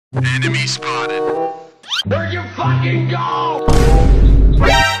Enemy spotted. Where'd you fucking go?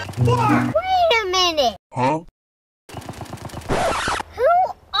 Fuck! Wait a minute. Huh? Who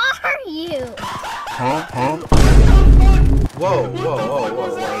are you? Huh? Whoa,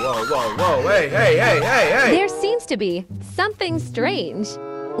 hey. There seems to be something strange.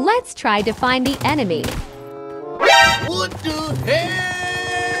 Let's try to find the enemy. What the hell?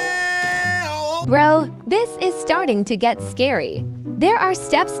 Bro, this is starting to get scary. There are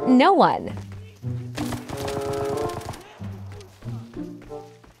steps no one.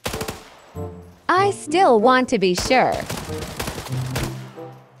 I still want to be sure.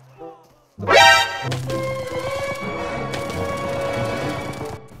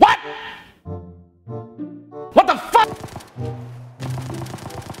 What? What the fuck?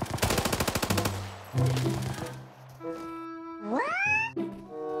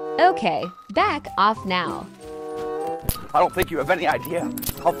 Okay, back off now. I don't think you have any idea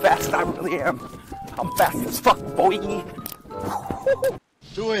how fast I really am. I'm fast as fuck, boy.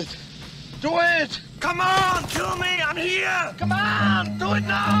 Do it! Do it! Come on, kill me! I'm here! Come on, do it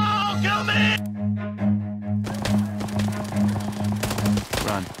now! Kill me!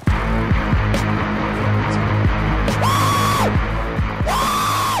 Run.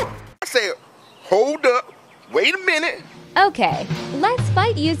 I said, hold up, wait a minute. Okay, let's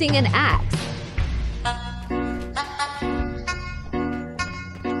fight using an axe.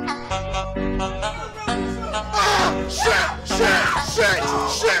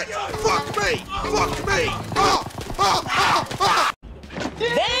 Shit! Fuck me!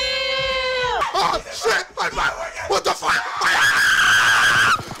 Damn! Oh, shit! What the fuck?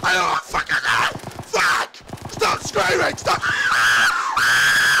 Oh, fuck! Fuck! Stop screaming! Stop!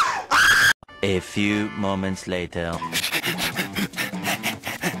 A few moments later.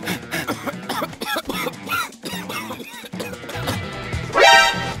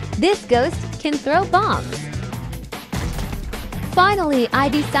 This ghost can throw bombs. Finally, I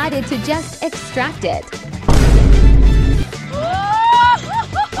decided to just extract it.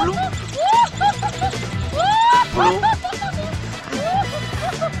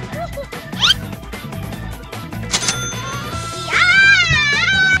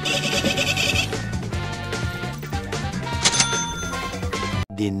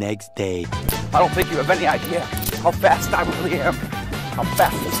 The next day. I don't think you have any idea how fast I really am. I'm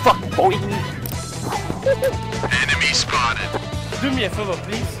fast as fuck, boy. Enemy spotted. Do me a favor,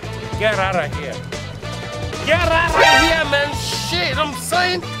 please. Get out of here. Get out of here, man. Shit, I'm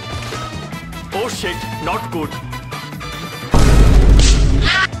saying. Oh shit, not good.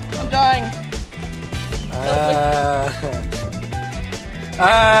 I'm dying. Oh my god!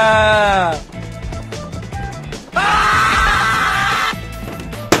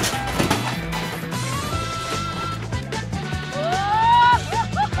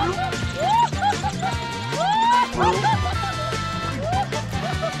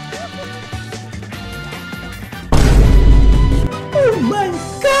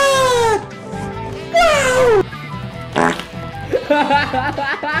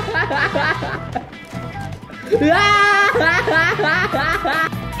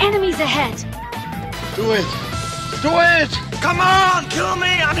 Enemies ahead. Do it! Do it! Come on, kill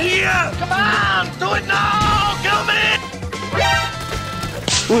me! I'm here! Come on, do it now! Kill me!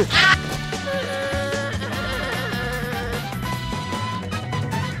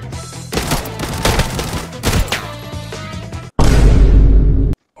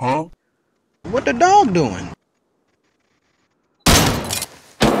 What the dog doing?